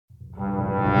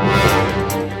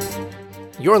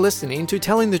You're listening to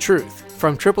Telling the Truth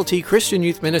from Triple T Christian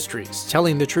Youth Ministries,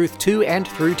 telling the truth to and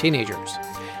through teenagers.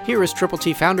 Here is Triple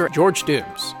T founder George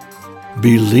Dooms.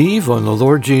 Believe on the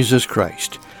Lord Jesus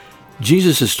Christ.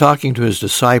 Jesus is talking to his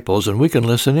disciples, and we can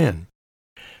listen in.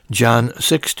 John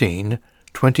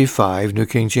 16:25, New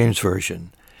King James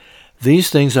Version.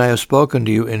 These things I have spoken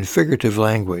to you in figurative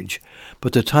language,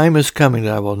 but the time is coming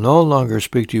that I will no longer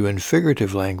speak to you in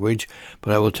figurative language,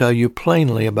 but I will tell you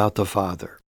plainly about the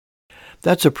Father.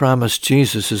 That's a promise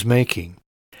Jesus is making,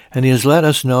 and he has let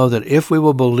us know that if we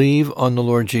will believe on the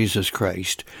Lord Jesus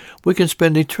Christ, we can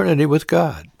spend eternity with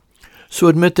God. So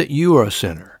admit that you are a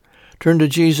sinner. Turn to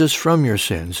Jesus from your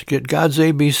sins. Get God's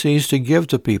ABCs to give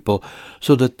to people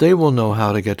so that they will know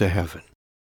how to get to heaven.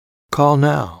 Call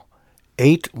now,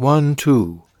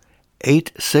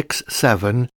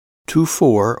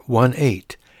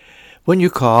 812-867-2418. When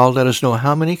you call, let us know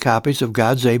how many copies of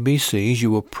God's ABCs you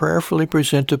will prayerfully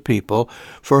present to people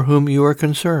for whom you are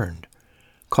concerned.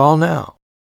 Call now,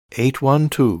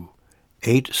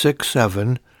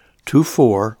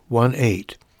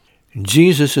 812-867-2418.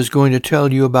 Jesus is going to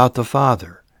tell you about the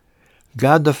Father.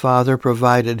 God the Father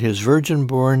provided his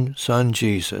virgin-born Son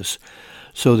Jesus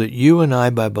so that you and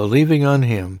I, by believing on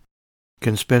him,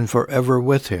 can spend forever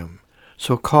with him.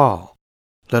 So call.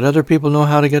 Let other people know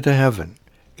how to get to heaven.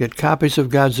 Get copies of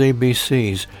God's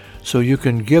ABCs so you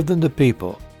can give them to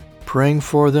people, praying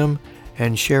for them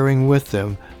and sharing with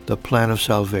them the plan of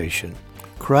salvation.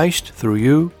 Christ, through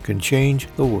you, can change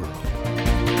the world.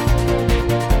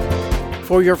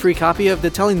 For your free copy of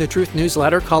the Telling the Truth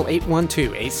newsletter, call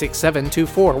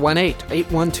 812-867-2418,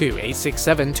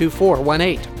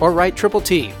 812-867-2418, or write Triple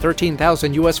T,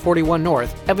 13,000 U.S. 41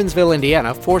 North, Evansville,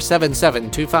 Indiana,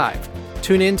 47725.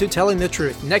 Tune in to Telling the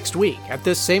Truth next week at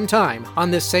this same time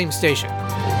on this same station.